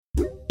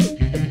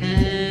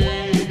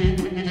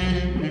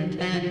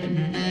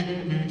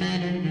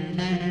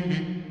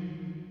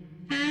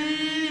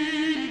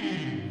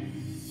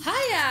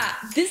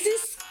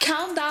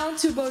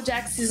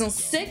Season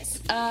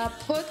 6, a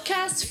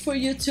podcast for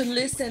you to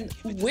listen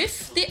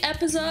with the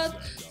episode.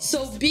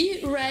 So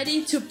be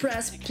ready to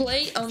press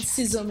play on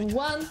Season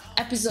 1,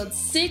 Episode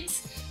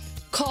 6,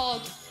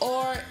 called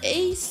Or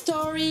A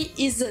Story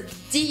is a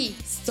D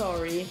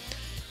Story.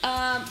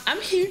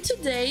 I'm here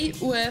today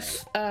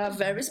with a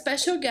very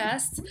special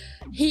guest.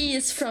 He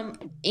is from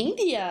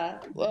India,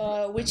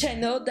 which I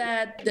know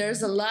that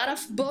there's a lot of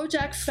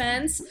BoJack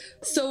fans.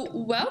 So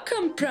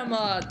welcome,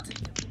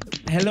 Pramod.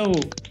 Hello,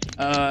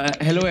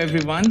 hello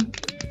everyone.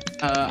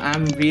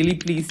 I'm really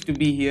pleased to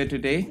be here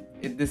today.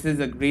 This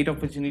is a great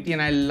opportunity,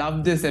 and I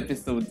love this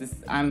episode.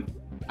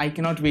 I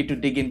cannot wait to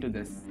dig into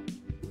this.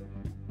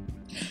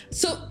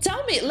 So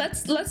tell me,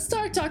 let's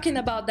start talking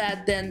about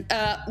that then.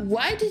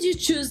 Why did you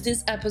choose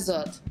this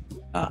episode?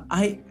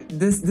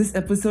 This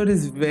episode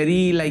is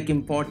very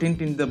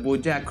important in the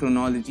BoJack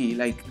chronology.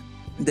 Like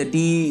the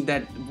D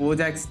that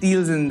BoJack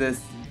steals in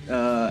this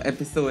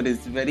episode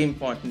is very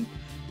important.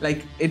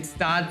 Like it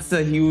starts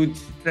a huge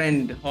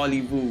trend,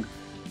 Hollywood.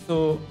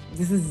 So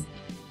this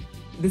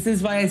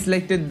is why I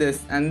selected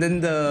this. And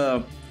then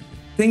the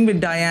thing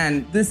with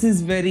Diane, this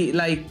is very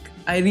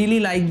I really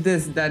like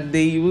this that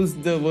they use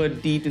the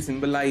word D to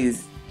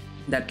symbolize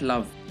that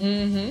love.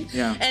 Mm-hmm.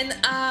 Yeah. And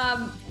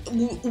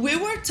we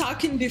were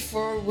talking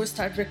before we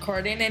start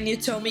recording, and you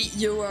told me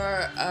you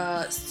were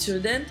a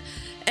student,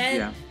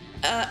 and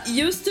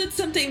you stood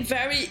something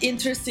very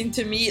interesting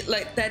to me,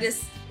 like that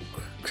is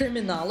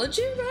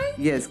criminology, right?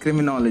 Yes,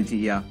 criminology.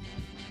 Yeah.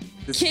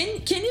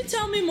 Can you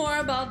tell me more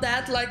about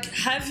that? Like,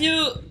 have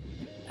you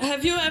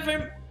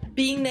ever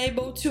been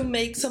able to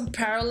make some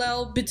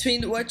parallel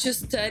between what you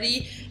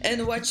study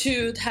and what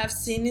you have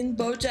seen in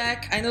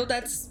BoJack? I know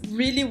that's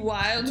really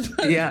wild,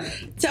 but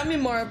tell me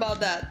more about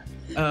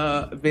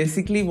that.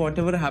 Basically,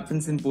 whatever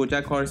happens in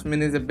BoJack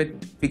Horseman is a bit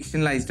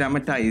fictionalized,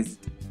 dramatized.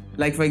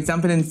 Like, for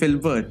example, in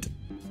Filbert.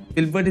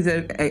 Filbert is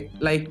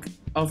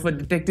of a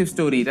detective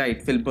story,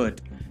 right? Filbert.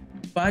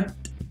 But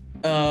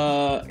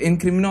in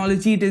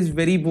criminology, it is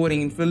very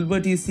boring. In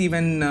Filbert, you see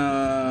when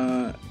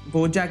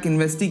BoJack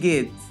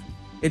investigates,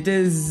 it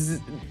is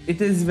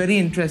very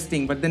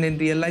interesting. But then in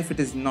real life, it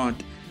is not.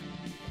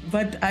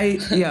 But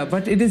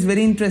but it is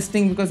very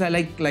interesting because I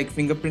like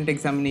fingerprint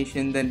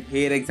examination, then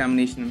hair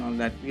examination, and all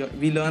that.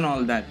 We learn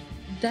all that.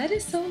 That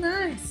is so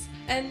nice.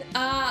 And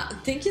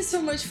thank you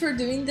so much for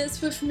doing this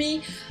with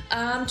me.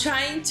 I'm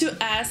trying to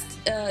ask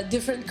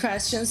different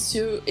questions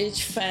to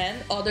each fan,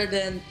 other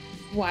than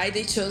why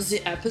they chose the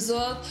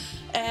episode.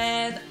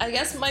 And I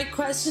guess my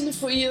question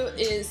for you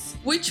is,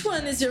 which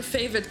one is your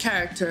favorite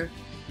character?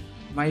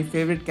 My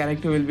favorite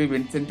character will be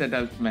Vincent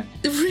Adultman.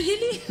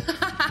 Really?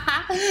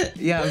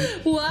 Yeah.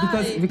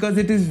 Why? Because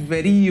it is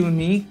very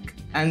unique,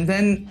 and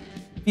then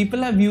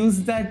people have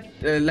used that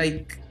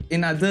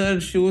in other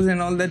shows and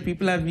all that.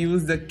 People have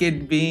used the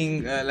kid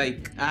being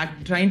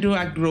trying to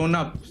act grown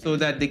up so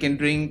that they can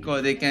drink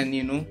or they can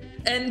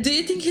And do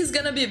you think he's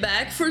gonna be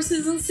back for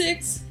season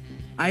 6?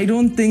 I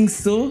don't think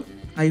so.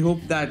 I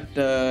hope that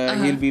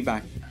he'll be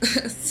back.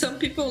 Some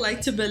people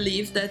like to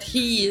believe that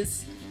he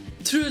is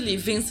truly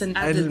Vincent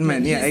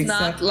Adultman. Yeah, he's exactly.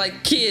 not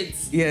like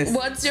kids. Yes.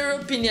 What's your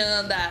opinion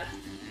on that?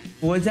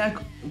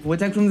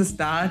 BoJack from the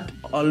start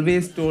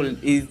always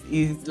told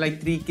is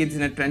like 3 kids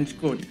in a trench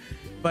coat.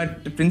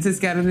 But Princess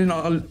Carolyn,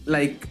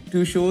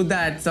 to show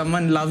that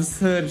someone loves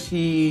her,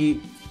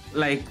 she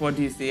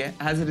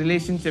has a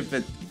relationship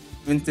with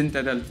Vincent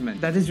Adultman.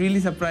 That is really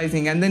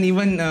surprising. And then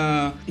even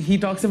he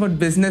talks about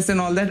business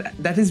and all that.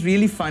 That is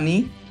really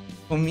funny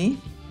for me.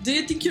 Do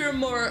you think you're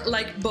more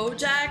like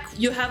BoJack?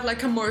 You have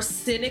like a more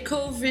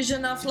cynical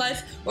vision of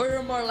life, or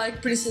you're more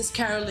like Princess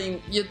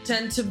Carolyn? You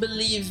tend to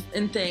believe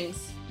in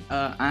things.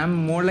 I'm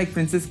more like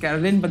Princess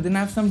Carolyn, but then I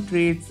have some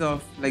traits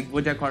of like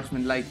BoJack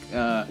Horseman.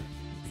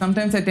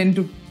 Sometimes I tend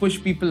to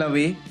push people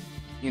away,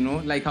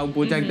 like how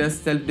BoJack does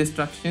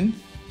self-destruction.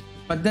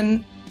 But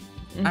then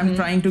I'm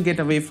trying to get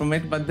away from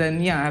it. But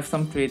then, I have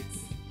some traits.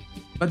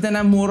 But then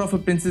I'm more of a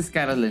Princess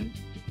Carolyn.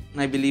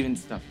 I believe in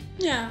stuff.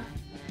 Yeah.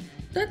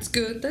 That's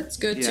good. That's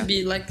good to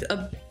be like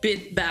a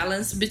bit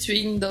balanced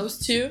between those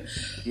two.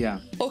 Yeah.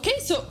 Okay,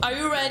 so are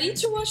you ready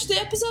to watch the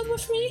episode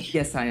with me?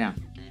 Yes, I am.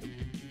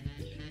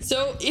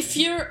 So if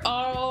you're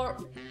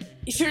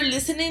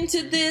listening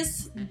to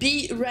this,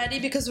 be ready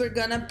because we're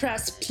gonna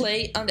press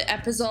play on the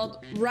episode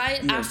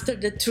right after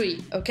the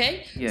 3,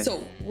 okay? Yes.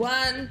 So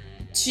 1,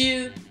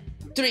 2,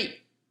 3.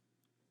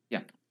 Yeah.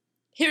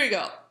 Here we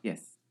go. Yes.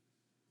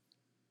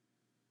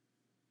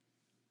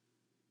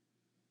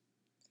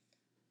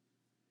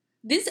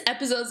 These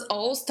episodes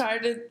all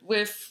started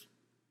with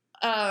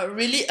a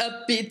really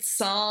upbeat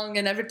song,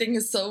 and everything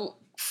is so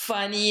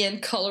funny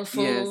and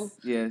colorful.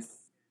 Yes.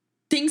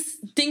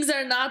 Things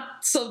are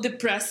not so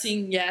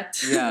depressing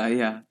yet.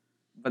 Yeah.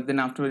 But then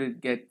afterward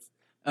it gets...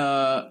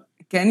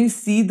 can you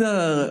see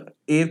the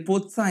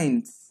airport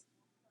signs?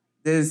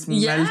 There's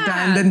Melta,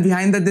 and then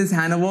behind that there's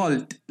Hannah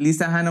Walt,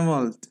 Lisa Hannah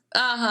Walt.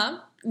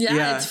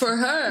 Yeah, it's for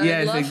her.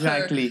 Yes, I love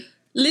exactly. Her.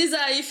 Lisa,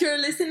 if you're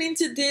listening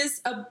to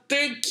this, a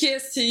big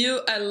kiss to you.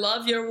 I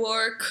love your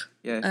work.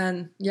 Yes.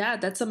 And yeah,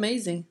 that's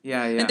amazing.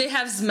 Yeah, And yeah. they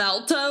have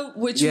Smelta,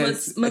 which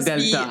Yes, a must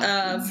be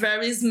Delta. a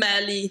very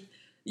smelly,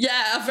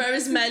 yeah, a very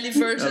smelly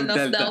version Of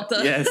of Delta.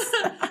 Delta. Yes.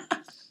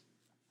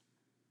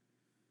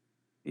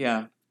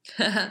 Yeah.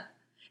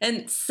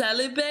 And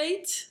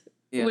Celibate,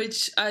 Yeah.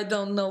 which I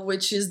don't know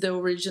which is the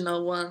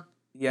original one.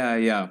 Yeah,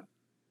 yeah.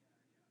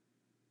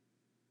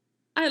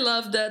 I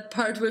love that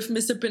part with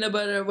Mr. Peanut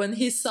Butter when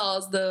he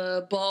saws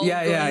the ball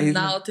Yeah, yeah. going He's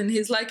out and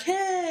he's like,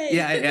 hey!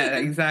 yeah, yeah,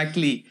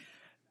 exactly.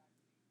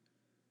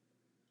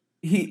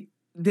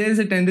 There's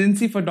a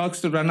tendency for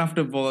dogs to run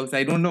after balls.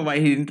 I don't know why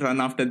he didn't run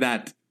after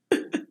that.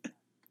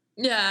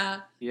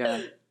 Yeah.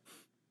 Yeah.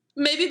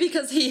 Maybe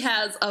because he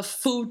has a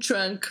full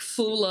trunk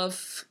full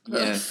of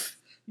Yes.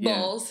 Yeah.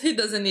 balls. He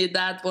doesn't need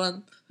that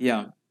one.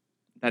 Yeah.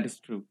 That is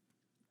true.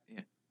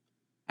 Yeah.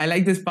 I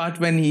like this part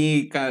when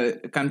he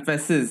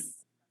confesses.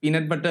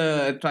 Peanut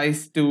Butter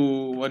tries to,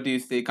 what do you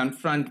say,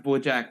 confront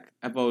Bojack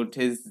about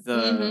his,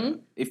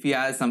 if he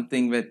has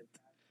something with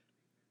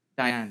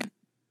Diane.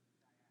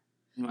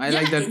 I Yeah,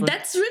 like that part.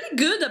 that's really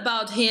good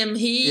about him.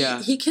 Yeah.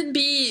 He can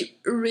be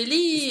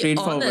really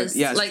Straightforward. honest.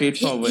 Yeah, like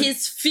straightforward.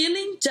 he's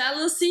feeling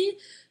jealousy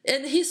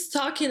and he's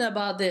talking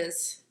about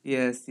this.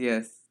 Yes,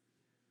 yes.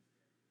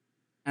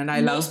 And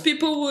I Most love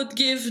people would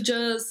give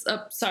just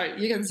sorry,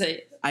 you can say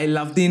it. I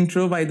love the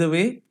intro, by the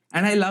way.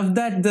 And I love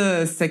that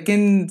the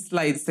second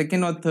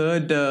or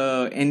third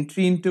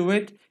entry into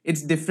it,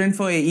 it's different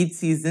for each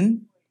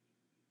season.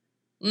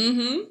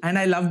 Mm-hmm. And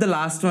I love the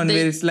last one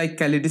where it's like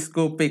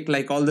kaleidoscopic,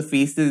 like all the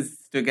faces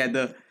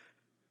together.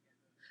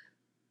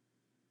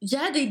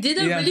 Yeah, they did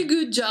a Yeah. really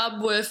good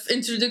job with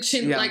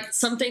introduction, Yeah. like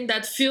something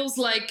that feels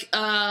like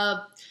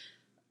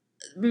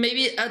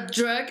maybe a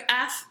drug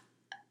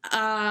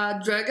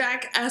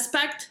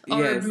aspect,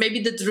 or Yes. maybe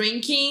the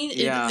drinking.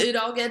 Yeah. It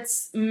all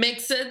gets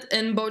mixed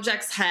in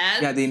Bojack's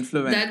head. Yeah, the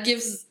influence. That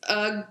gives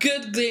a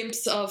good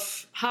glimpse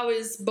of how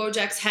is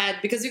Bojack's head,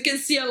 because you can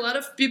see a lot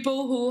of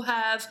people who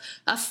have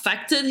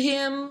affected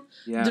him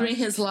Yeah. during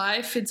his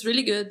life. It's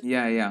really good.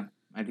 Yeah, yeah.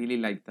 I really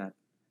like that.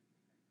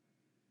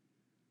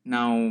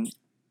 Now,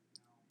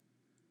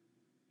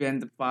 we're in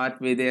the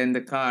part where they're in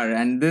the car,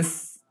 and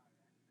this,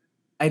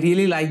 I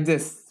really like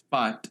this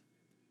part,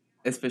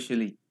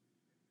 especially.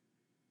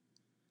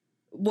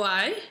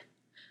 Why?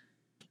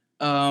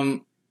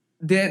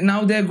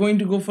 They're going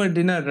to go for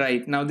dinner,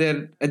 right? Now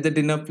they're at the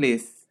dinner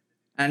place.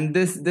 And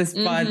this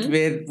part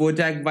where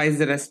Bojack buys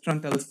the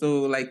restaurant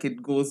also, like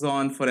it goes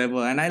on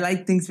forever. And I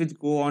like things which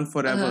go on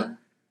forever.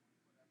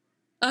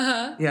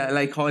 Yeah,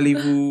 like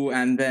Hollywood,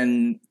 and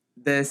then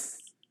there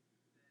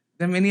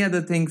are many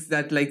other things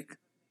that like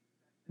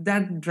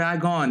that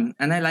drag on,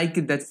 and I like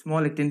it, that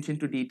small attention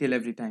to detail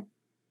every time.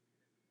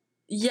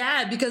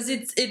 Yeah, because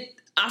it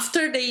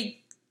after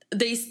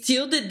they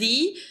steal the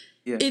D,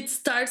 Yeah. it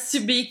starts to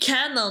be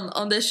canon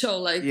on the show.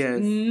 Like Yes.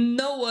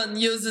 no one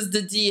uses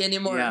the D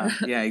anymore. Yeah,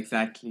 yeah,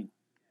 exactly.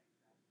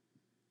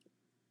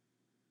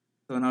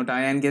 So now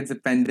Diane gets a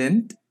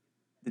pendant,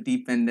 the D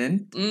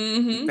pendant,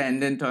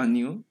 pendant on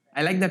you.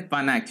 I like that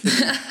pun actually.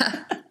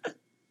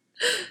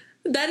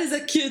 That is a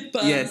cute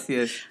pun. Yes,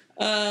 yes.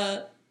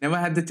 Never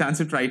had the chance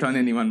to try it on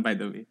anyone, by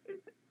the way.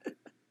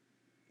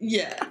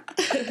 Yeah.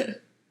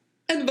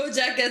 And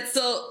Bojack gets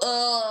so,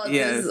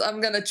 Yes.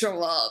 I'm gonna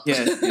throw up.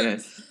 Yes,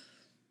 yes.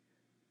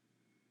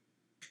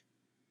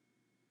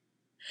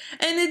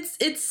 And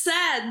it's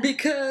sad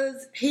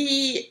because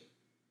he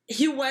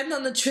went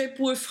on a trip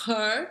with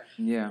her.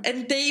 Yeah.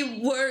 And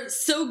they were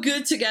so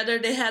good together.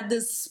 They had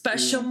this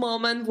special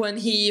moment when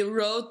he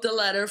wrote the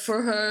letter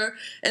for her,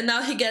 and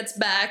now he gets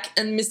back,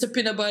 and Mr.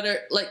 Peanut Butter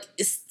like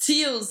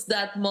steals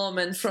that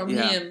moment from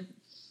him.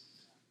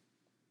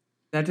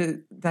 That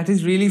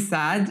is really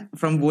sad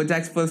from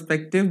Bojack's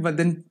perspective. But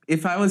then,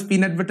 if I was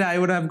Peanut Butter, I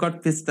would have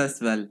got pissed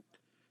as well.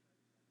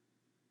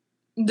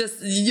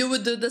 You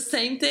would do the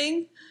same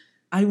thing?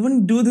 I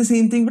wouldn't do the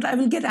same thing, but I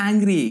will get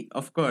angry,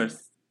 of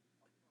course.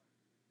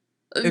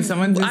 If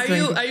someone just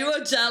are you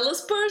a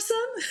jealous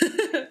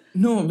person?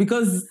 No,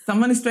 because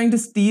someone is trying to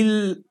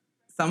steal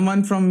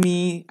someone from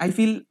me. I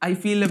feel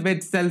a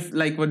bit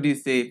what do you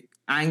say,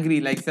 angry,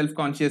 like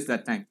self-conscious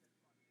that time.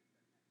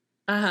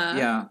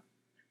 Yeah.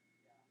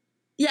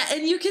 Yeah,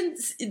 and you can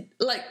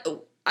like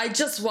I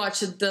just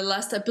watched the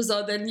last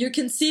episode, and you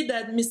can see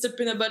that Mr.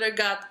 Peanut Butter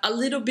got a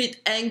little bit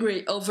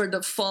angry over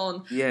the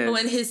phone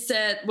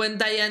when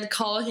Diane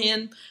called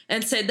him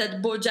and said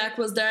that Bojack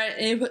was there,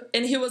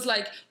 and he was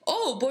like,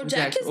 "Oh,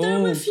 Bojack is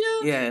there with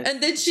you," yes.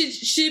 And then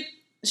she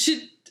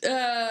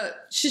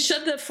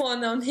shut the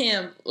phone on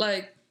him.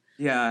 Like,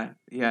 yeah.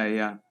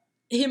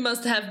 he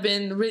must have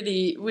been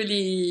really,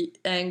 really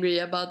angry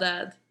about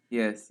that.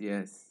 Yes.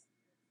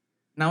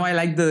 Now I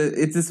like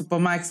it's the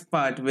Supermax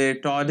part where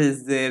Todd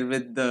is there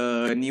with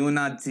the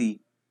neo-Nazi.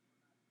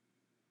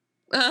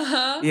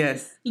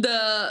 Yes.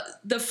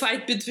 The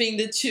fight between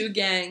the two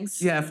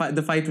gangs. Yeah,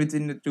 the fight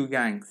between the two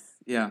gangs.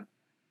 Yeah.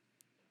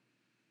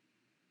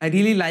 I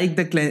really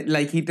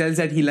like he tells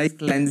that he likes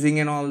cleansing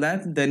and all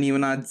that, the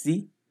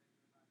neo-Nazi.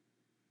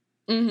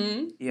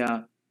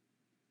 Yeah.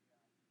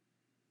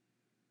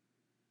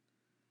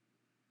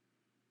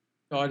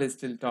 Todd is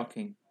still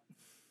talking.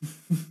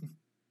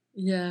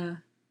 Yeah.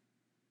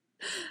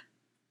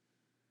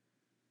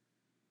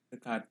 The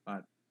card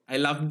part. I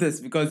love this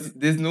because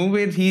there's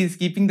nowhere he's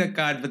keeping the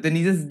card, but then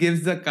he just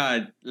gives the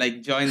card,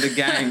 like join the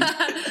gang.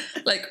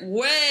 Like,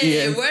 wait,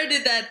 Yes. where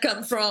did that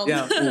come from?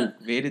 Yeah. Oh,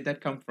 where did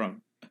that come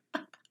from?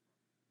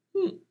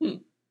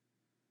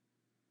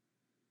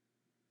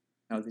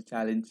 Now the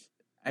challenge.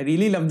 I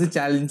really love the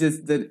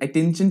challenges, the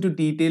attention to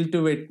detail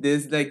to it.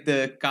 There's like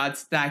the card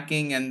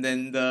stacking and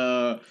then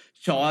the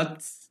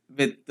shots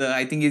with the,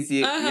 I think it's,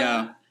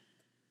 yeah.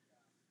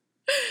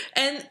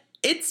 And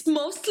it's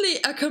mostly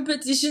a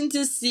competition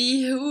to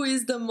see who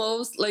is the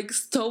most like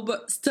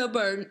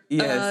stubborn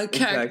Yes,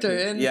 character,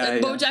 exactly. and, Yeah,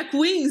 and yeah. Bojack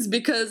wins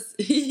because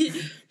he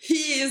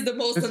is the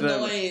most That's right.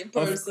 annoying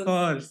person. Of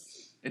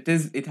course.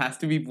 It has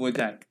to be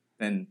Bojack.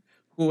 Then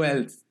who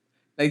else?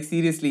 Like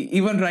seriously,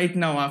 even right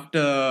now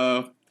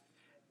after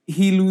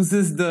he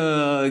loses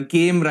the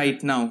game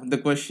right now, the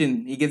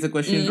question, he gets a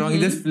question wrong, he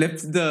just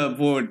flips the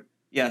board.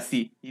 Yeah,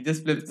 see, he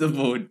just flips the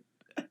board.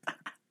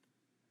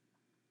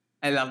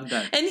 I love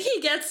that. And he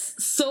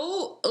gets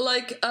so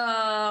like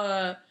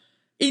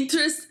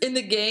interest in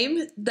the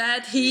game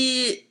that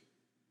he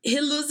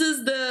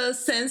loses the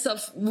sense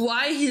of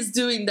why he's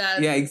doing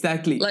that. Yeah,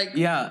 exactly. Like,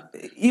 yeah,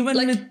 even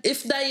like with,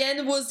 if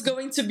Diane was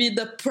going to be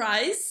the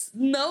prize,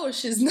 no,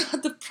 she's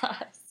not the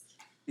prize.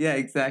 yeah,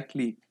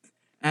 exactly.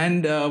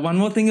 And one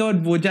more thing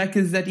about Bojack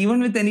is that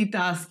even with any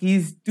task,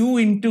 he's too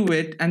into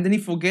it, and then he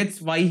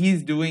forgets why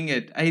he's doing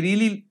it. I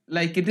really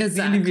like it. Is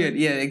really Exactly. weird.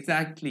 Yeah,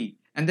 exactly.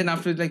 And then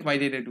after, it's like, why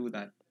did I do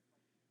that?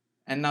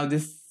 And now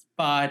this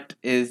part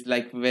is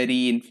like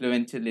very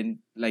influential in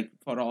like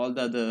for all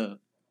the other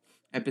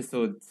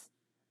episodes.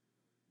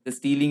 The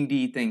stealing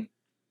D thing.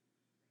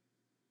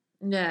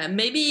 Yeah,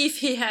 maybe if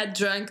he had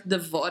drunk the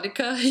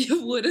vodka, he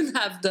wouldn't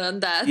have done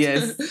that.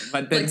 Yes,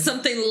 but then like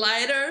something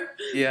lighter.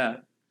 yeah,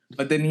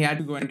 but then he had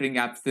to go and drink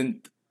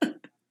absinthe.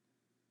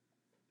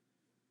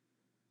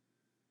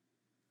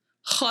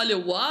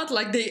 Hollywood,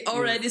 like they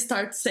already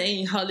start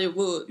saying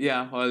Hollywood.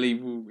 Yeah,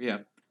 Hollywood. Yeah.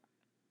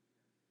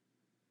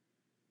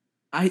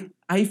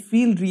 I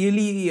feel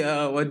really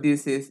what do you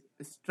say,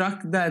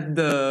 struck that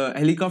the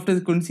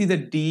helicopters couldn't see the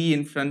D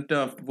in front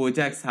of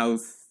Bojack's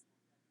house.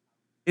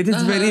 It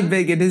is very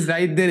big. It is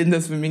right there in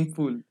the swimming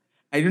pool.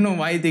 I don't know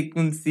why they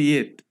couldn't see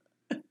it.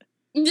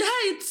 Yeah,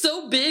 it's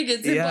so big.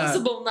 It's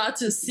impossible not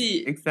to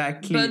see.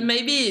 Exactly. But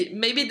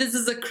maybe this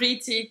is a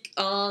critique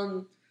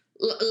on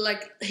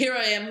like here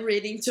I am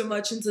reading too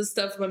much into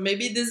stuff, but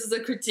maybe this is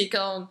a critique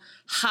on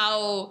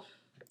how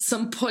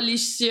some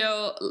police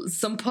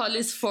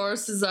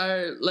forces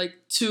are like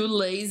too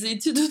lazy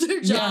to do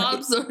their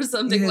jobs or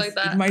something like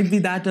that. It might be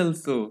that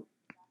also.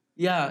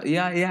 Yeah,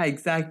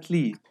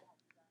 exactly.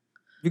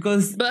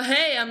 Because but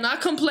hey, I'm not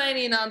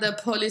complaining on the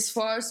police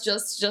force.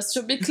 Just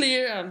to be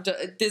clear,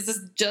 this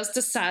is just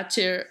a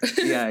satire.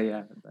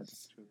 yeah,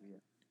 that's true. Yeah.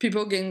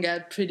 People can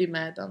get pretty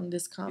mad on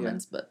these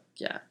comments, but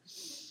yeah.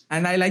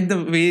 And I like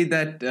the way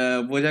that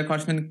Bojack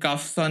Horseman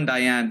cuffs on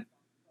Diane.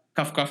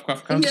 Cuff.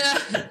 Yeah.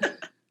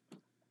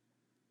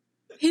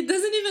 He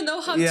doesn't even know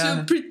how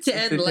to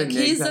pretend. Like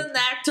he's an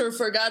actor,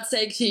 for God's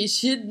sake. He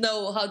should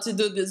know how to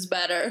do this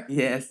better.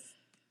 Yes.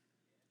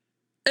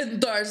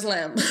 And door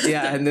slam.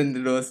 Yeah, and then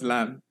the door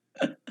slam.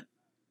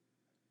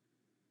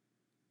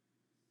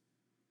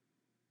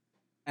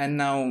 And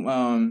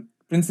now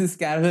Princess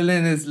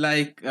Carolyn is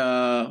like,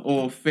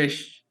 oh,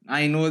 Fish,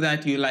 I know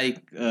that you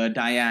like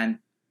Diane.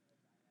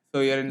 So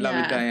you're in love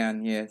with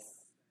Diane, yes.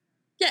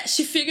 Yeah,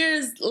 she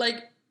figures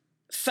like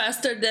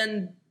faster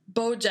than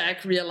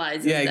Bojack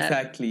realizes that.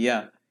 Exactly,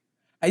 yeah.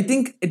 I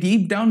think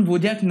deep down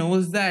Bojack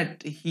knows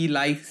that he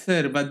likes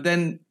her, but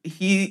then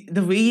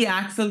the way he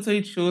acts also,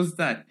 it shows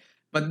that.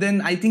 But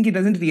then I think he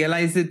doesn't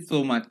realize it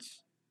so much,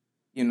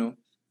 you know.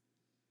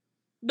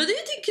 But do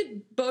you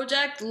think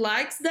Bojack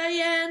likes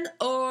Diane,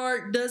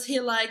 or does he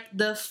like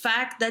the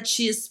fact that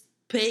she is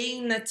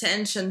paying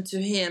attention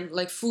to him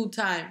like full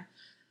time?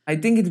 I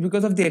think it's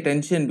because of the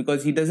attention,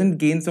 because he doesn't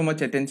gain so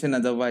much attention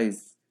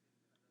otherwise.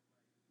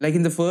 Like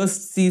in the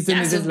first season,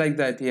 it is like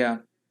that, yeah.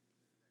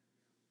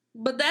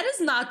 But that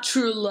is not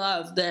true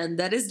love then.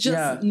 That is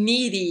just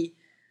needy.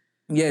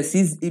 Yes,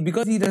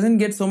 because he doesn't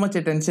get so much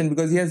attention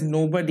because he has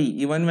nobody.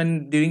 Even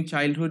when during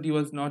childhood, he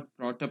was not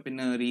brought up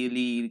in a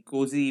really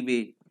cozy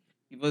way.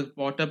 He was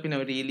brought up in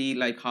a really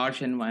like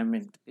harsh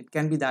environment. It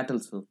can be that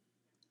also.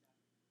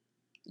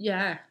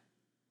 Yeah.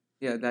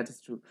 Yeah, that is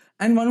true.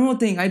 And one more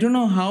thing, I don't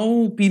know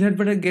how Peanut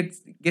Butter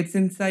gets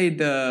inside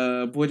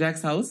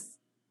Bojack's house.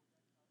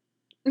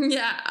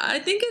 Yeah, I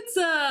think it's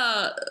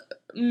a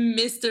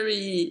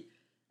mystery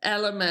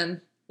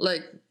element.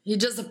 Like he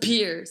just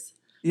appears.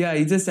 Yeah,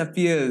 he just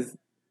appears.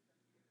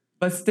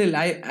 But still,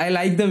 I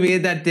like the way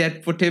that they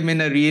had put him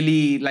in a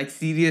really like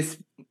serious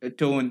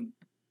tone,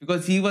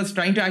 because he was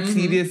trying to act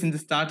serious in the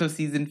start of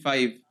season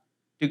 5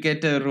 to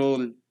get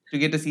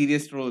a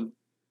serious role.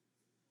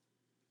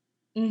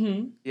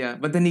 Yeah,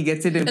 but then he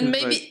gets it in. And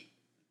maybe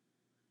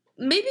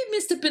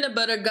Mr. Peanut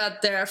Butter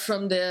got there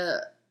from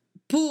the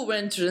pool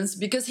entrance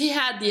because he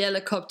had the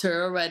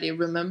helicopter already,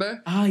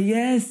 remember? Ah,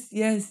 yes.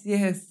 Yeah,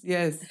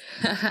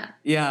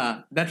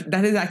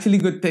 that is actually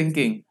good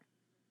thinking.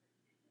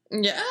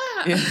 Yeah.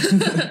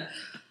 Yeah.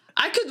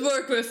 I could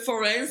work with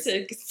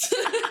forensics.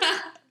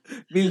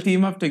 We'll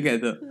team up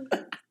together.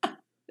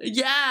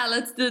 Yeah,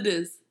 let's do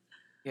this.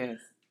 Yes.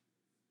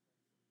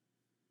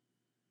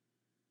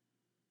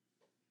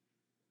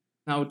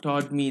 Now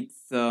Todd meets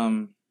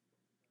the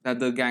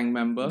other gang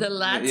member. The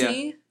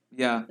Latin.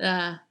 Yeah.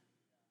 Yeah.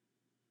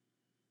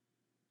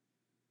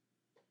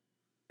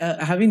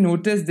 Have you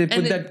noticed they put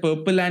And that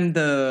purple and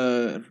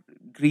the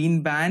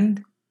green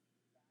band?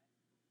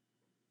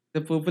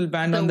 The purple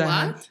band The on the what?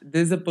 hand.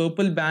 There's a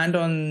purple band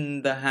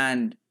on the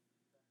hand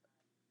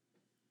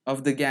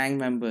of the gang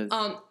members.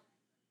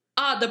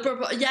 The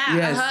purple. Yeah.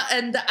 Yes.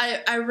 And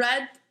I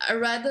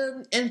read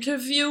an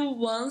interview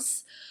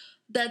once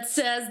that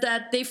says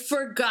that they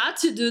forgot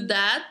to do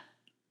that,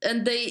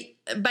 and they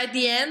by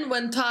the end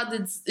when Todd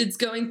it's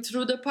going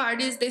through the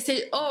parties, they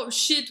say, "Oh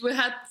shit, we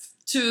had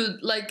to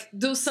like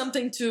do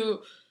something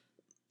to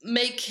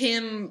make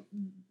him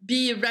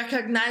be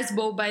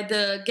recognizable by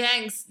the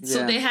gangs." So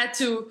Yeah. they had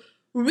to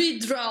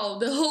redraw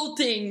the whole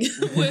thing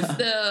with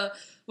the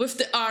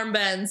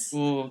armbands.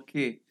 Oh,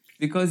 okay.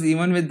 Because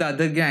even with the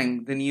other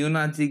gang, the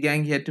neo-Nazi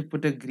gang, he had to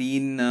put a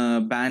green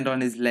band on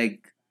his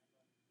leg.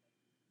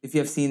 If you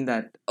have seen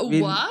that.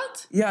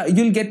 What? Yeah,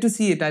 you'll get to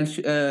see it.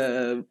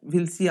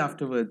 We'll see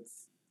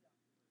afterwards.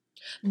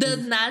 The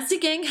Nazi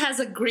gang has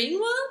a green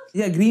one?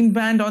 Yeah, green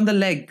band on the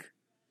leg.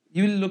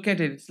 You will look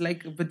at it. It's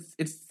like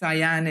it's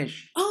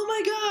cyanish. Oh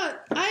my god!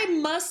 I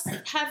must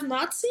have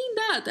not seen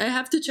that. I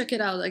have to check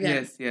it out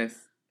again. Yes.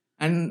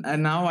 And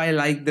now I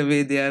like the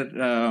way they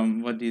are.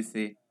 What do you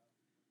say?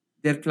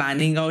 They're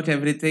planning out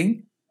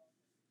everything.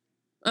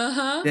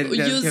 They're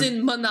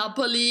Using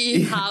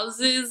Monopoly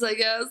houses, I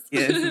guess.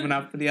 Yes,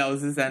 Monopoly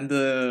houses and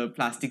the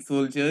plastic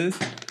soldiers.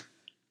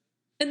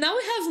 And now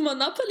we have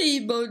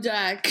Monopoly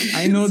BoJack.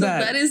 I know so that.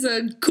 That is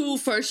a cool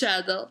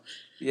foreshadow.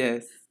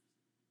 Yes.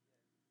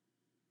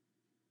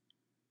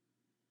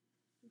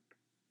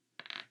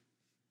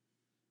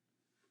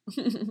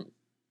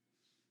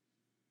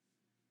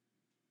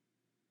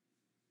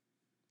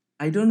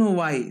 I don't know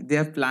why they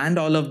have planned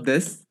all of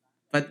this,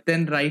 but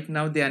then right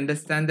now they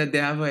understand that they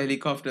have a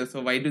helicopter.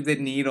 So why do they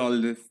need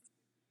all this?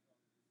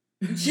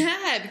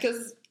 Yeah,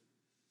 because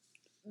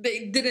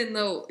they didn't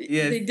know.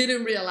 Yes. They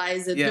didn't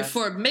realize it Yeah.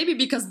 before. Maybe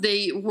because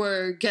they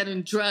were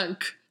getting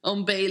drunk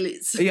on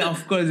Bailey's. Yeah,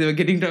 of course they were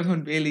getting drunk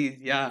on Baileys.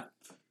 Yeah.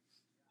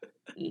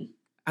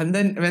 And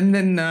then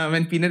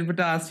when Peanut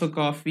Butter asks for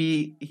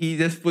coffee, he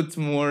just puts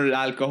more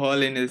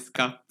alcohol in his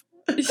cup.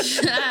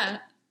 Yeah.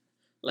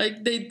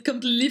 Like they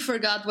completely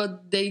forgot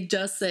what they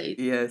just said.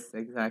 Yes,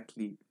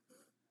 exactly.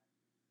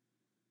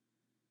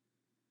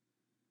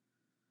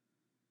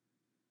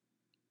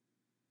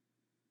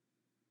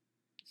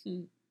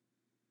 Hmm.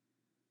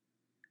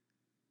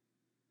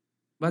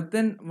 But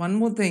then one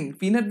more thing,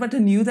 Peanut Butter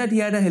knew that he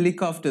had a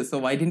helicopter, so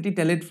why didn't he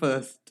tell it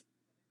first?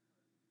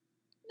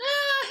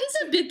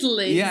 He's a bit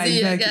lazy, Yeah,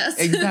 exactly. I guess.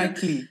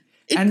 Exactly.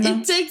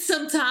 It takes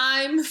some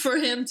time for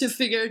him to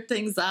figure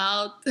things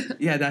out.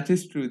 Yeah, that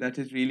is true. That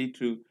is really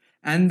true.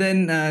 And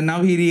then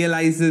now he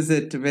realizes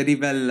it very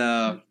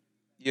well,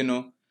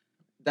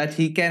 that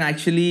he can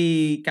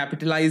actually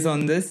capitalize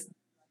on this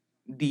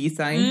D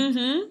sign.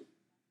 Mm-hmm.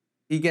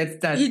 He gets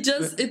that.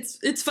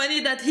 It's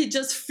funny that he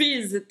just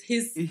feels it.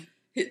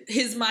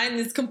 His mind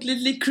is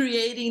completely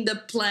creating the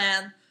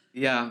plan.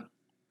 Yeah.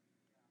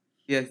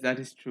 Yes, that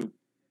is true.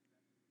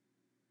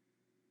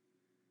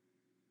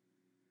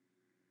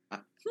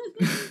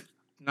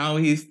 Now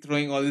he's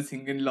throwing all the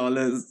single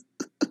dollars.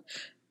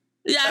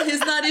 Yeah, he's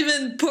not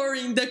even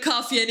pouring the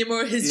coffee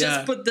anymore. He's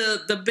just put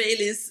the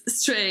Baileys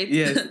straight.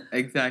 Yes,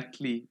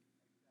 exactly.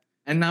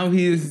 And now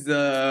he's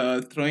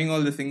throwing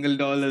all the single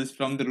dollars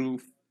from the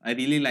roof. I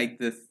really like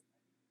this.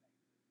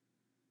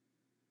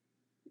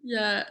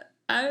 Yeah,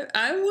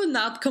 I would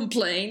not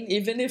complain.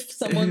 Even if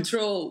someone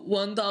throw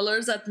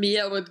 $1 at me,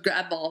 I would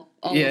grab all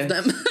of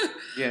them.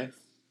 Yes.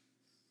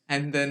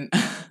 And then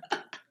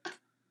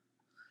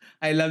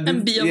I love this.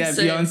 And Beyonce. Yeah,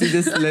 Beyonce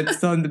just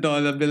slips on the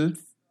dollar bills.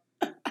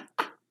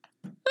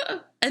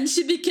 And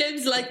she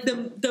becomes like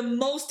the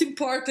most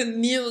important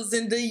news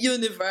in the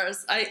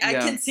universe. I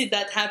can see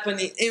that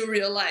happening in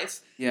real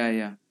life.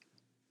 Yeah.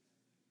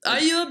 Are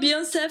you a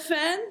Beyonce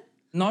fan?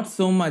 Not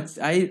so much.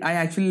 I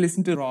actually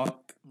listen to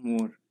rock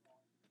more.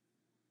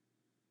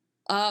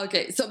 Oh,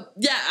 okay. So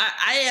yeah,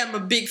 I am a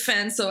big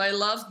fan. So I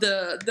love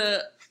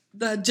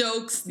the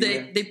jokes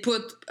they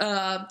put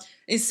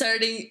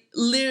inserting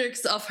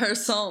lyrics of her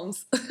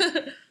songs.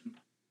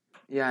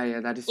 Yeah,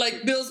 that is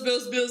like true.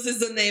 Bills is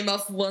the name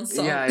of one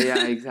song.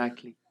 Yeah,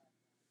 exactly.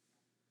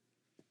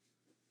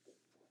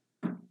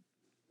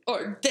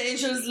 Or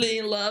Dangerously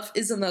in Love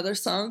is another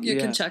song. You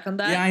can check on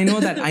that. Yeah, I know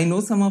that. I know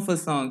some of her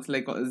songs,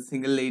 like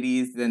Single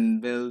Ladies, then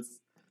Bills.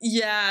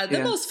 Yeah,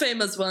 the most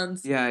famous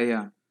ones.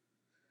 Yeah.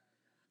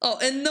 Oh,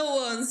 and no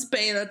one's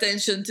paying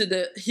attention to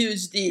the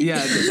huge D. Yeah,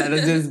 that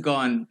is just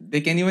gone.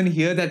 They can even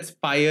hear that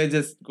spire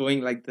just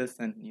going like this,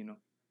 and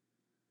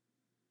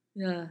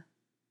Yeah.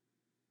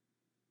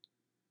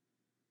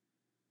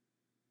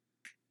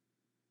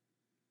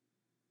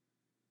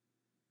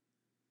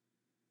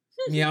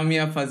 Meow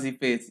Meow Fuzzy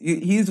Face.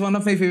 He's one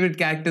of my favorite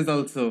characters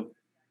also.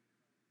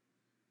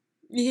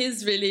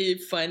 He's really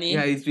funny.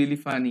 Yeah, he's really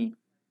funny.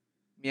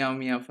 Meow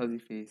Meow Fuzzy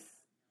Face.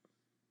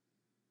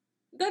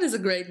 That is a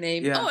great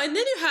name. Yeah. Oh, and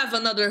then you have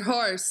another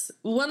horse.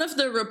 One of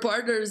the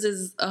reporters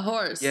is a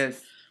horse.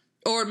 Yes.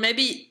 Or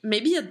maybe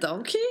a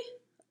donkey?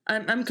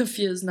 I'm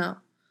confused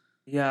now.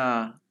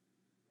 Yeah.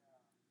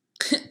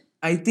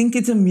 I think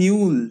it's a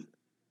mule.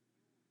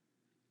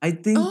 I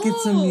think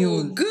it's a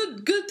mule.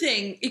 Good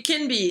thing. It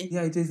can be.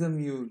 Yeah, it is a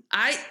mule.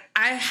 I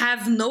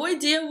have no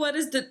idea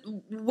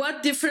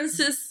what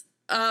differences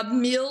a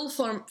mule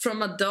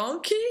from a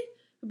donkey,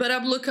 but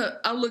I'll look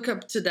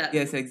up to that.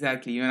 Yes,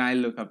 exactly. Even I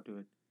look up to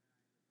it.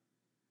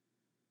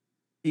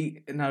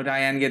 Now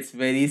Diane gets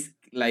very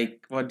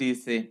like, what do you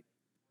say?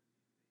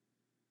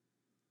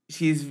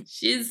 She's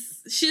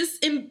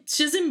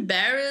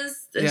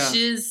embarrassed. Yeah.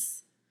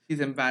 She's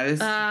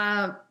embarrassed.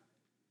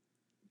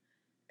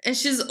 And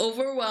she's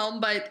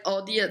overwhelmed by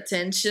all the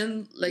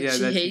attention. Like, Yeah,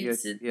 she that hates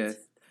gets, it. Yes.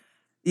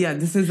 Yeah,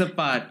 this is the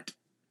part.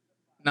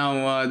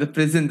 Now, the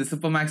prison, the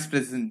Supermax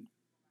prison.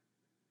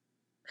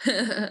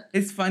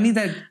 It's funny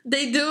that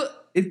they do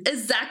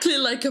exactly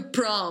like a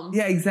prom.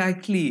 Yeah,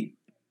 exactly.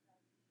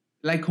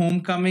 Like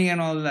homecoming and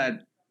all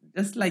that.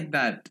 Just like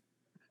that.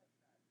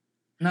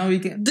 Now we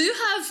can. Do you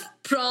have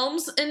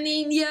proms in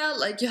India?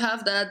 Like, you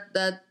have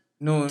that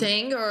No.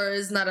 thing, or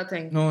is not a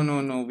thing?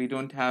 No. We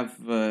don't have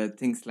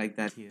things like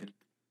that here.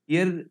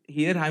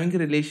 Here, having a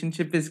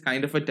relationship is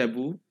kind of a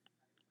taboo.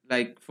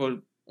 Like, for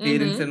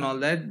parents and all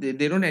that,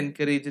 they don't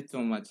encourage it so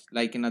much,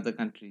 like in other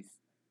countries.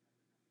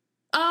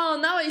 Oh,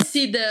 now I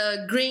see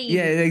the green.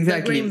 Yeah,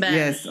 exactly. The green bag.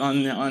 Yes,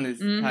 on his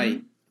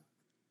thigh.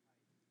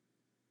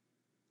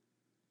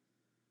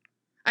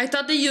 I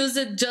thought they used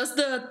it just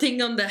the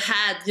thing on the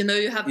hat.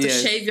 You have to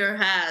shave your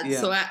hat.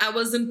 Yeah. So I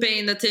wasn't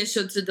paying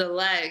attention to the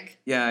leg.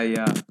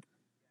 Yeah.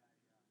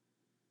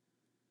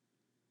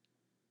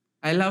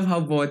 I love how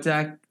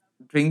Bojack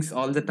drinks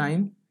all the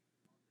time.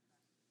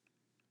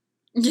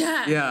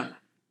 Yeah. Yeah.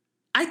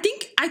 I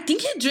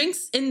think he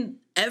drinks in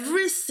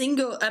every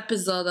single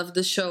episode of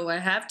the show. I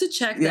have to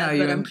check that,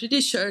 but I'm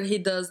pretty sure he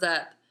does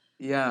that.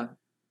 Yeah.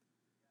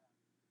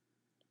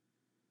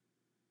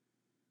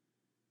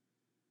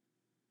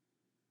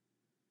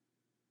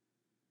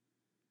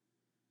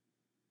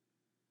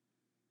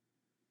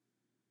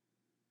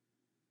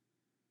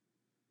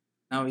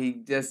 Now he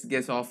just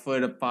gets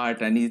offered a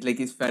part and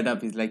he's fed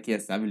up. He's like,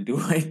 yes, I will do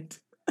it.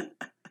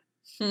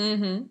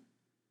 Mm-hmm.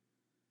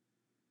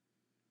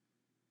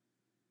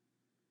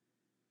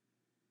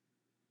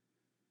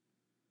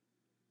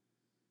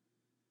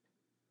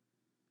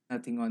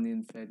 Nothing on the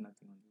inside,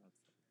 nothing on the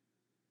outside.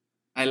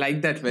 I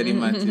like that very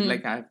much. It's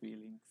like I have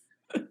feelings.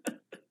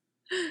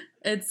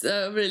 It's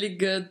really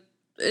good.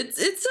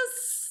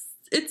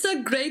 It's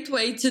a great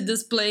way to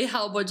display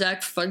how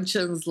Bojack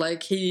functions.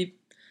 Like, I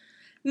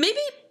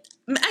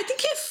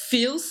think he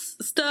feels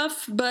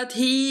stuff, but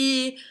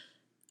he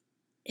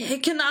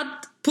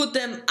cannot put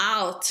them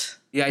out.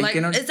 Yeah, he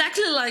cannot.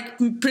 Exactly like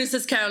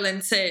Princess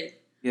Caroline said.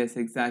 Yes,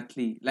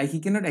 exactly. Like, he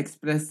cannot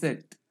express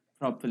it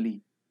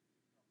properly.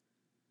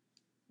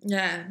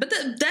 Yeah, but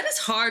that is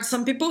hard.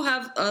 Some people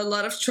have a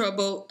lot of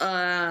trouble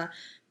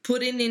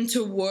putting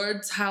into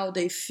words how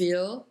they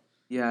feel.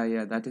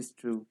 Yeah, that is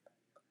true.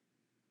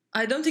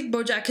 I don't think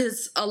Bojack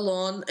is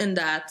alone in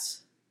that.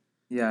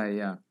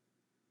 Yeah.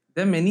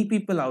 There are many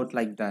people out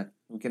like that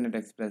who cannot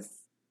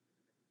express.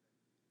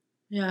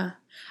 Yeah,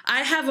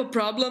 I have a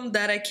problem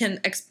that I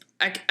can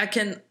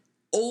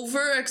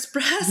over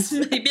express.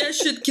 Maybe I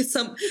should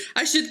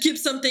keep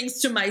some things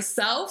to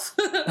myself.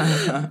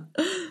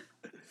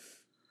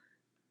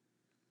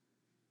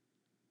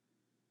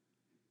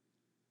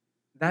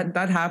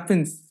 That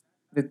happens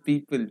with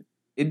people.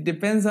 It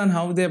depends on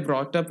how they're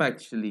brought up,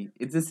 actually.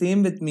 It's the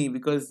same with me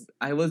because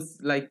I was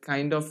like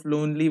kind of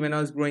lonely when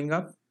I was growing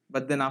up,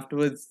 but then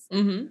afterwards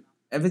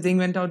everything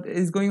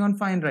is going on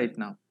fine right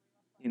now.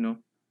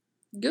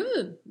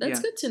 Good. That's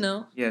good to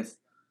know. Yes.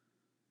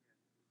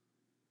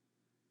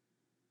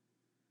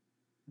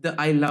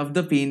 I love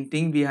the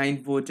painting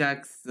behind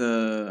Bojack's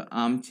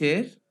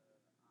armchair.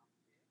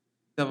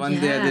 The one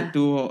there,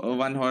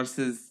 one horse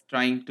is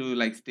trying to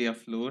like stay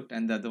afloat,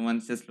 and the other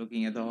one's just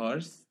looking at the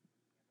horse.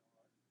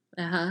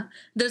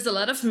 There's a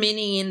lot of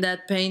meaning in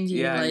that painting.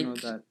 Yeah, I know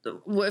that.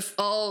 With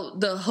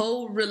the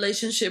whole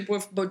relationship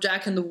with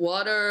Bojack and the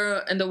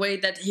water, and the way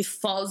that he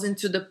falls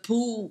into the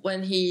pool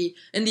when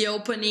in the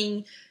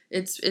opening,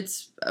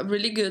 it's a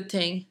really good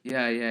thing.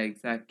 Yeah,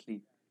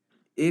 exactly.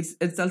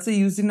 It's also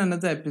used in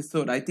another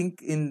episode. I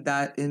think in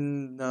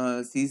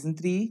season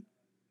 3,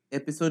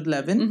 episode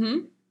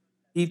 11.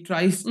 He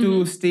tries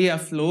to stay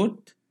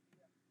afloat.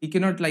 He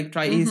cannot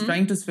he's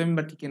trying to swim,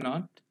 but he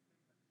cannot.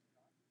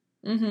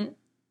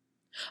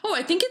 Oh,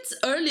 I think it's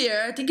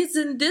earlier. I think it's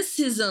in this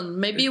season.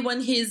 Maybe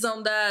when he's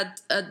on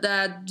that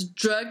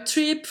drug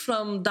trip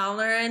from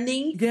Downer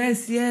Ending,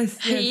 Yes, yes,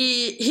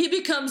 yes. he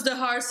becomes the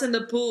horse in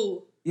the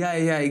pool. Yeah,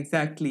 yeah,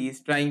 exactly. He's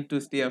trying to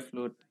stay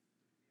afloat.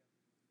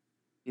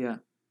 Yeah.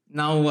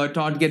 Now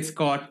Todd gets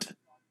caught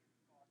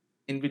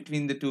in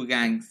between the two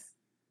gangs,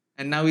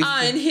 and now he's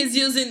And he's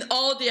using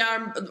all the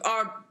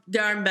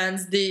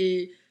armbands,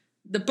 the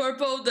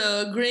purple,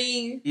 the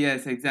green.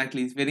 yes,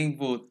 exactly. He's wearing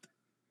both.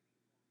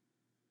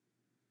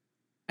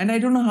 And I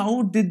don't know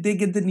how did they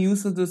get the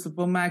news of the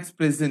Supermax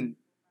prison.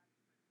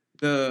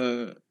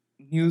 The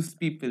news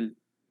people.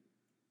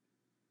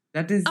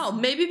 That is Oh,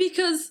 maybe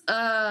because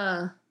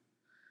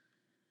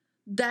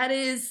that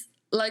is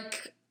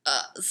like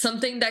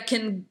something that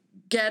can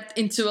get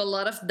into a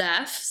lot of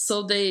death,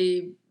 so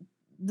they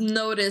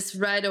notice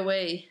right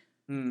away.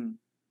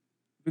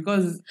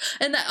 because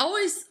And I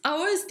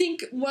always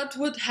think what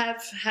would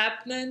have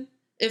happened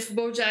if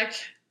BoJack,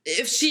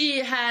 if she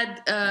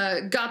had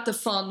got the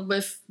phone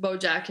with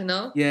BoJack, you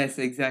know? yes,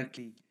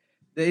 exactly.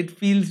 It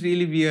feels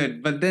really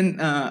weird. But then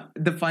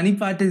the funny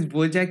part is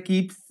Bojack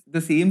keeps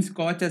the same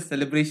scotch as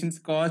Celebration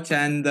Scotch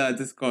and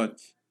the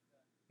scotch.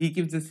 He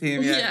keeps the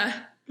same, yeah. Yeah,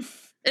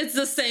 it's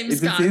the same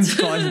It's the Scott. same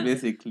scotch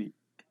basically.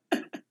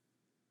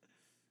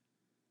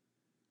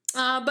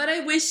 But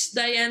I wish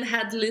Diane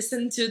had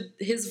listened to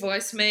his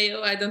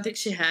voicemail. I don't think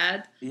she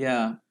had.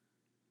 Yeah.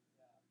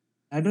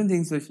 I don't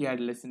think so she had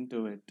listened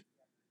to it.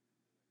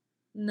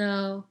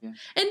 No. Yeah.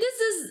 And this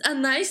is a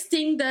nice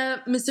thing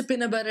that Mr.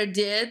 Peanut Butter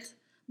did.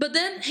 But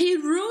then he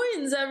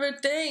ruins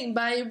everything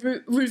by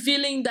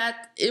revealing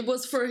that it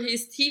was for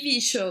his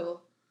TV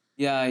show.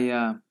 Yeah,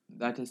 yeah.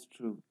 That is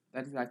true.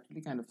 That is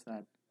actually kind of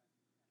sad.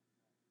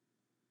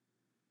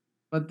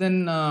 But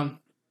then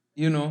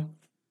you know,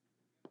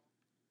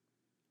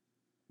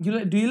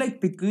 do you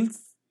like pickles?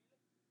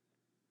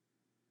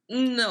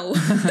 No.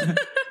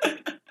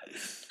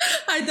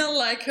 I don't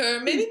like her.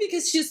 Maybe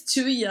because she's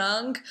too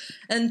young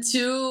and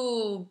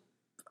too,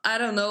 I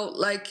don't know,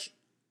 like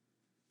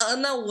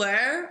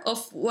unaware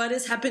of what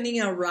is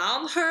happening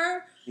around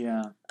her.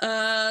 Yeah.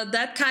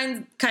 That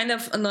kind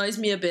of annoys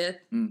me a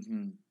bit.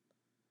 Mm-hmm.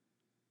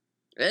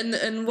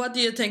 And what do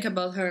you think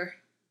about her?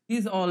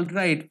 She's all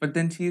right, but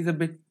then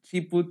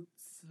she puts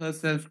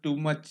herself too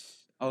much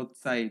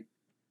outside.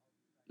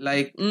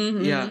 Like,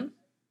 yeah,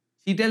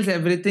 she tells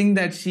everything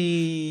that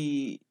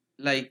she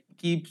like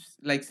keeps,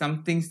 like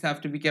some things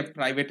have to be kept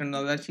private and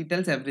all that. She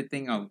tells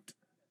everything out.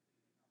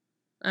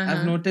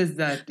 I've noticed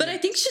that. But I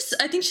think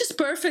she's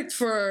perfect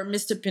for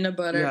Mr. Peanut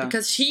Butter, Yeah.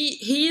 because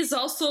he is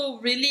also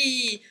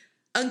really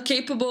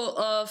incapable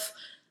of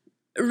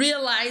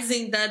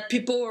realizing that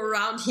people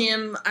around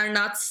him are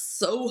not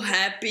so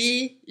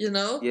happy, you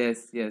know?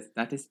 Yes, yes,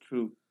 that is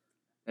true.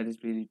 That is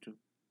really true.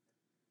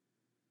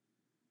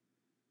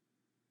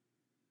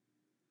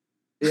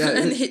 Yeah,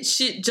 And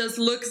she just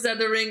looks at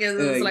the ring and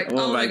is like,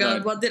 oh my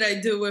god, what did I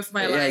do with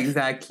my life? Yeah,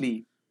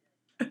 exactly.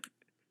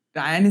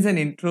 Diane is an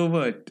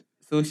introvert,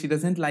 so she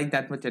doesn't like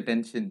that much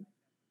attention.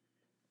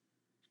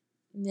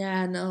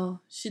 Yeah, no,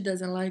 she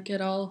doesn't like it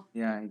all.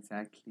 Yeah,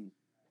 exactly.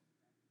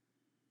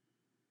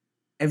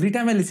 Every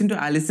time I listen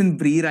to Alison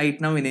Brie right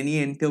now in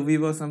any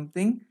interview or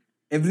something,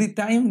 every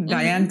time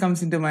Diane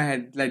comes into my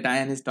head, like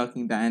Diane is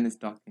talking, Diane is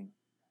talking.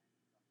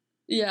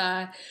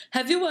 Yeah.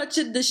 Have you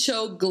watched the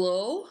show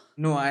Glow?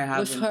 No, I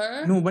haven't. With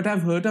her? No, but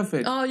I've heard of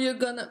it. Oh, you're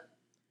gonna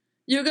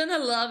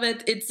love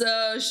it. It's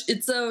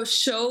a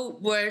show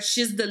where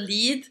she's the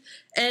lead,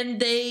 and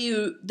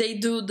they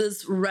do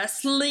this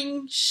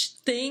wrestling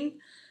thing,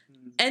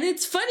 and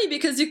it's funny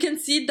because you can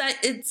see that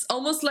it's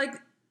almost like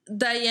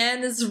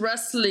Diane is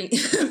wrestling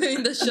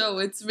in the show.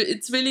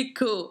 It's really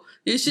cool.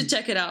 You should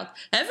check it out.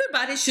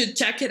 Everybody should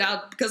check it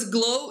out because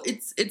Glow.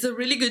 It's a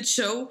really good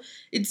show.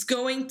 It's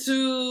going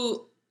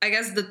to, I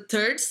guess, the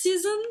 3rd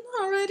season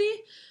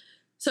already.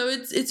 So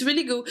it's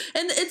really good,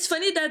 and it's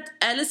funny that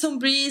Alison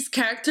Brie's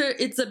character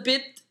it's a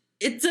bit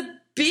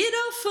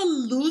of a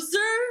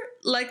loser,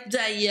 like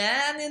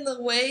Diane in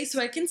a way. So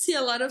I can see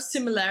a lot of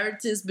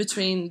similarities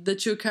between the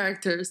two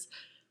characters.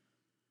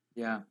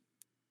 Yeah.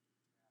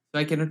 So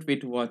I cannot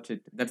wait to watch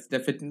it. That's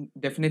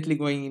definitely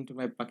going into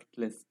my bucket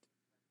list.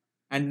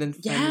 And then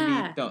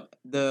finally,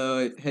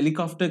 the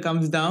helicopter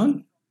comes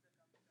down.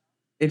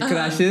 It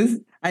crashes.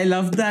 I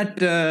love that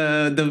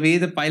the way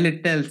the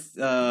pilot tells.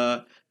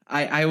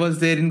 I was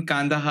there in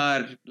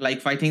Kandahar, like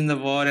fighting the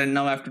war, and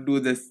now I have to do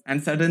this.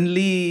 And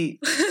suddenly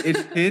it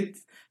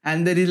hits,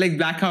 and there is like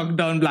Black Hawk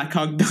Down, Black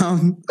Hawk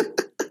Down.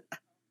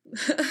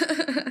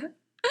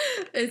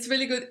 It's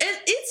really good. And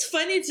it's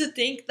funny to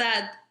think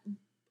that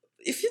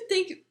if you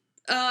think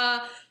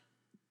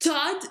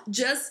Todd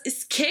just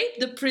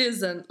escaped the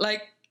prison,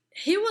 like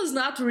he was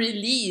not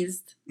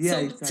released. Yeah, so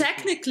exactly.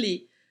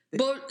 technically,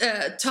 but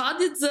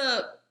Todd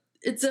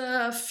it's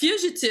a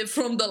fugitive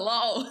from the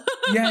law.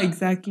 Yeah,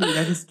 exactly.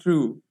 That is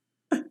true.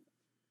 I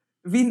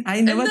never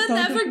and then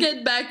thought never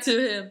get back to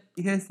him.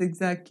 Yes,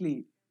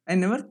 exactly. I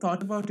never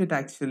thought about it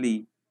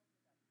actually.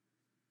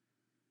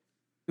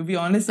 To be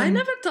honest, I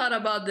never thought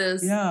about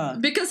this. Yeah.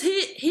 Because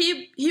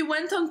he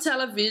went on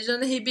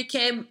television. He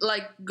became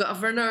like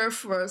governor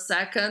for a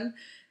second,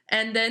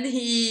 and then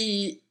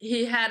he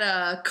had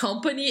a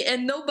company,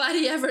 and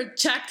nobody ever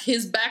checked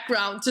his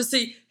background to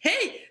see,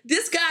 hey,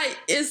 this guy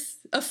is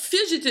a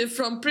fugitive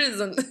from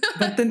prison.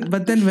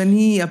 but then when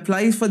he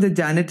applies for the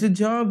janitor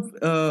job,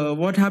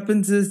 what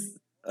happens is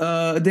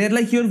they're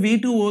like, you're way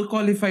too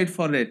overqualified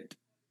for it.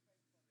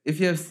 If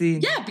you have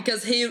seen. Yeah,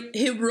 because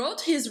he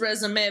wrote his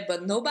resume,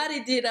 but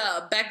nobody did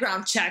a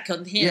background check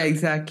on him. Yeah,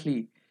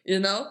 exactly. You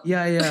know?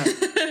 Yeah.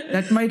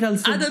 That might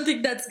also. I don't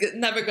think that's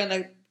never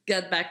gonna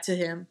get back to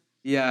him.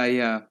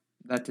 Yeah.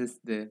 That is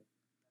there.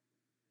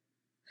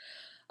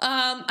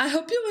 I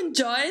hope you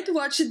enjoyed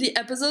watching the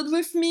episode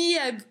with me.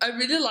 I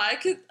really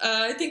like it.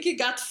 I think it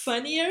got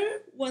funnier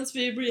once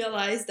we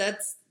realized that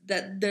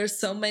there's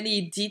so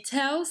many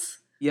details.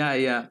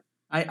 Yeah.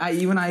 I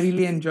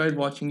really enjoyed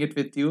watching it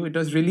with you. It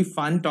was really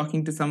fun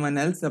talking to someone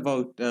else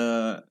about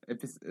an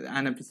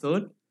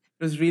episode. It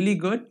was really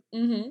good.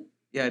 Mm-hmm.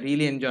 Yeah,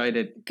 really enjoyed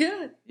it.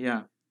 Good.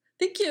 Yeah.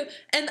 Thank you.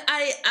 And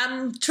I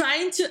am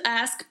trying to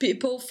ask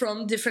people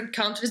from different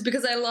countries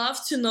because I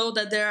love to know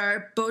that there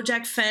are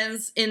BoJack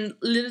fans in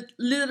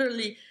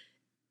literally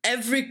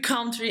every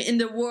country in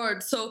the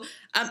world. So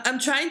I'm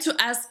trying to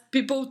ask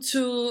people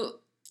to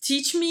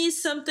teach me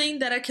something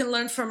that I can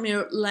learn from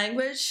your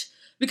language.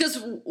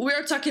 Because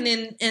we're talking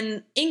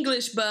in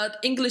English, but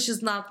English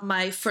is not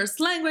my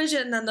first language,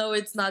 and I know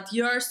it's not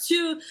yours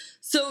too.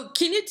 So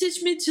can you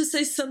teach me to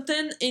say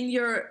something in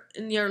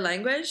your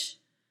language?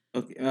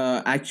 Okay.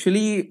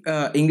 Actually,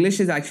 English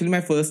is actually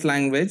my first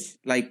language.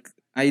 Like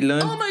I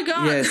learned. Oh my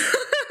god! Yes.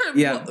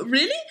 Yeah.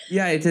 Really?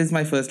 Yeah, it is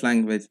my first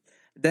language.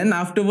 Then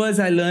afterwards,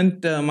 I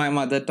learned my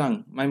mother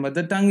tongue. My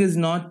mother tongue is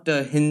not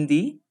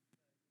Hindi,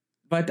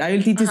 but I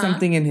will teach you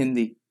something in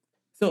Hindi.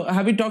 So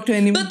have you talked to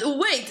anyone? But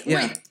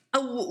wait.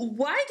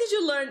 Why did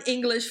you learn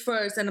English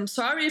first? And I'm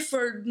sorry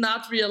for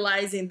not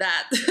realizing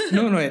that.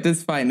 No, it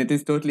is fine. It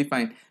is totally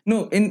fine.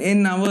 No,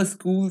 in our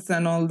schools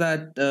and all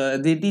that,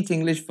 they teach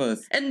English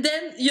first. And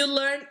then you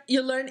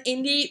learn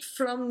Hindi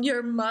from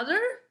your mother?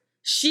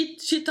 She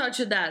taught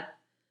you that?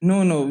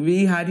 No,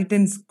 we had it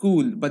in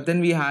school, but then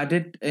we had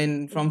it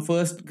from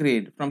first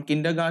grade. From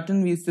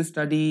kindergarten, we used to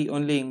study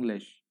only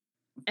English.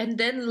 And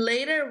then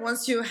later,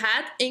 once you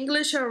had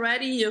English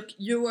already,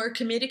 you were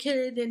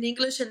communicating in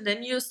English, and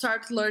then you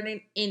start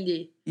learning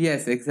Hindi.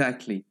 Yes,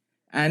 exactly.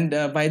 And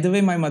by the way,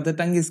 my mother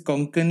tongue is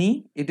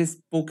Konkani. It is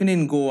spoken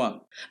in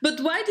Goa. But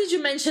why did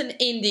you mention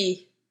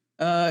Hindi?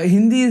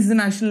 Hindi is the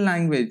national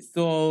language.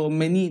 So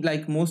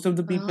most of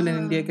the people in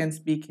India can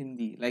speak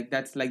Hindi. Like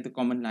that's like the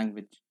common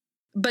language.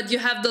 But you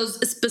have those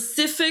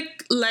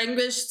specific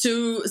language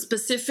to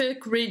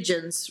specific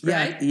regions,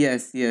 right? Yeah,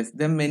 yes.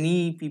 There are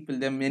many people.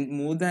 There are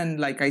more than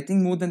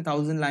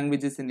 1,000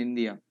 languages in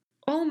India.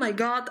 Oh my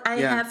god, I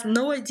have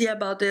no idea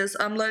about this.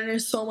 I'm learning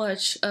so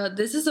much.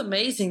 This is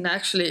amazing,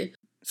 actually.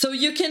 So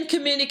you can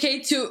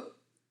communicate to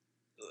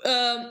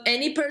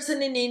any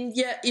person in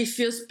India if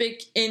you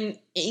speak in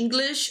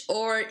English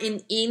or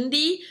in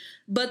Hindi,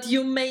 but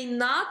you may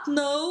not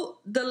know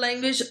the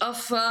language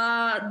of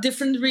a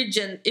different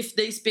region if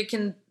they speak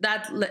in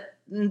that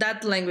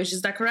language.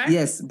 Is that correct?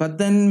 Yes, but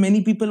then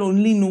many people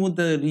only know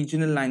the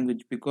regional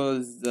language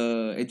because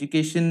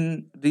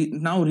education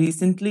now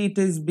recently it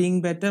is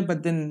being better,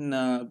 but then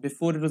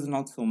before it was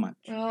not so much.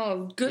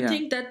 Oh, good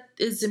thing that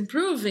is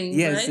improving.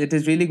 Yes, right? It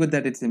is really good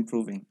that it's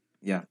improving.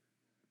 Yeah.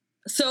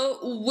 So,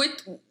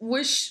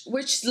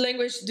 which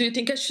language do you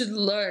think I should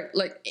learn?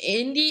 Like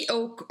Hindi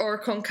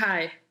or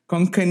Konkai?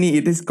 Konkani.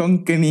 It is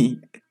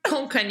Konkani.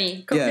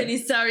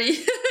 Konkani. Sorry.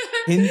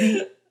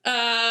 Hindi.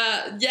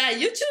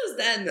 You choose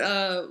then.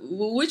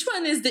 Which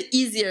one is the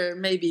easier,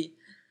 maybe?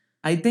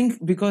 I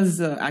think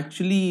because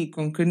actually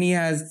Konkani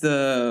has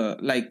a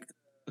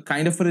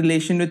kind of a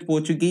relation with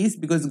Portuguese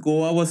because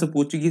Goa was a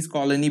Portuguese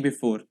colony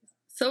before.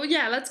 So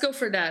let's go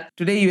for that.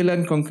 Today you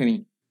learn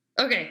Konkani.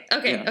 Okay.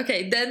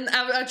 Then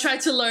I'll try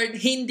to learn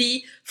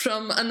Hindi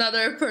from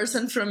another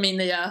person from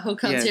India who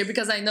comes here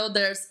because I know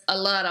there's a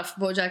lot of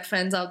BoJack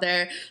fans out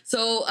there.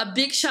 So a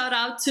big shout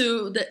out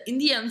to the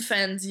Indian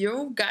fans.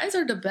 You guys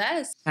are the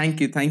best.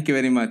 Thank you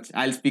very much.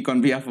 I'll speak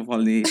on behalf of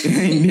all the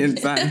Indian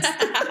fans.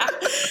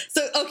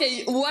 So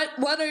okay,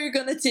 what are you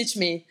gonna teach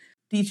me?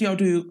 Teach you how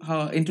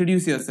to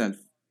introduce yourself.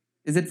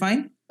 Is it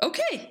fine?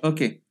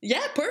 Okay.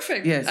 Yeah,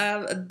 perfect. Yes.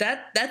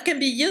 That can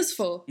be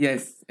useful.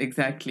 Yes,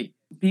 exactly.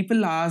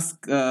 People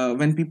ask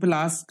when people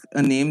ask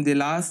a name,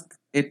 they'll ask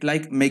it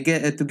like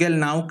Tugel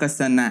now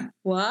kasana.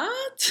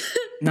 What?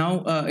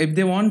 Now, if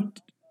they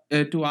want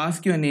to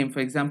ask you a name,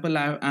 for example,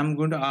 I'm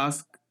going to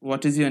ask,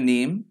 what is your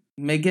name?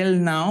 Miguel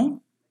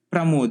now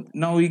Pramod.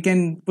 Now you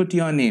can put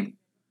your name.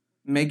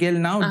 Miguel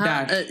now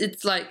dash.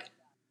 It's like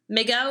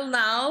Miguel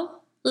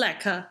now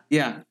Leka.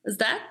 Yeah. Is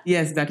that?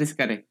 Yes, that is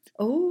correct.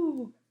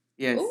 Oh.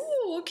 Yes.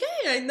 Oh, okay.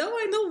 I know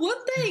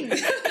one thing.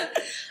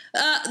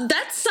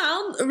 That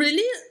sound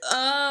really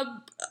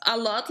a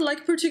lot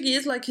like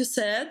Portuguese, like you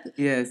said.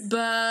 Yes.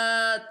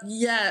 But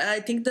yeah, I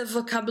think the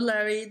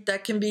vocabulary,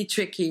 that can be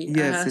tricky.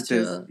 Yes, it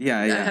is. Yeah,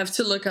 I yeah. have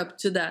to look up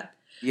to that.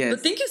 Yes.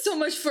 But thank you so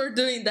much for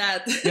doing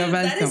that. You're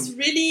That is welcome.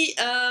 really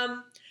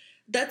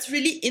that's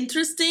really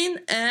interesting,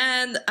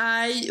 and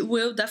I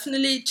will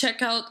definitely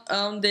check out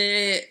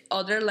the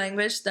other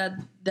language that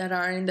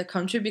are in the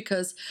country,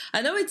 because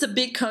I know it's a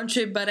big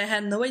country, but I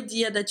had no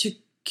idea that you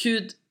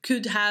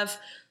could have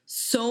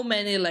so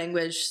many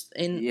languages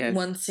in Yes.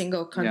 one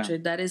single country.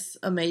 Yeah. That is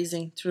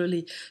amazing,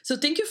 truly. So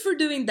thank you for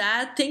doing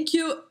that. Thank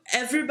you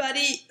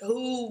everybody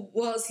who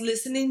was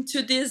listening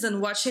to this and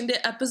watching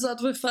the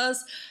episode with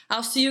us.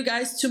 I'll see you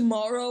guys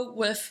tomorrow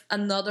with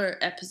another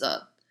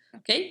episode.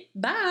 Okay,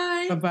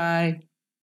 bye. Bye-bye.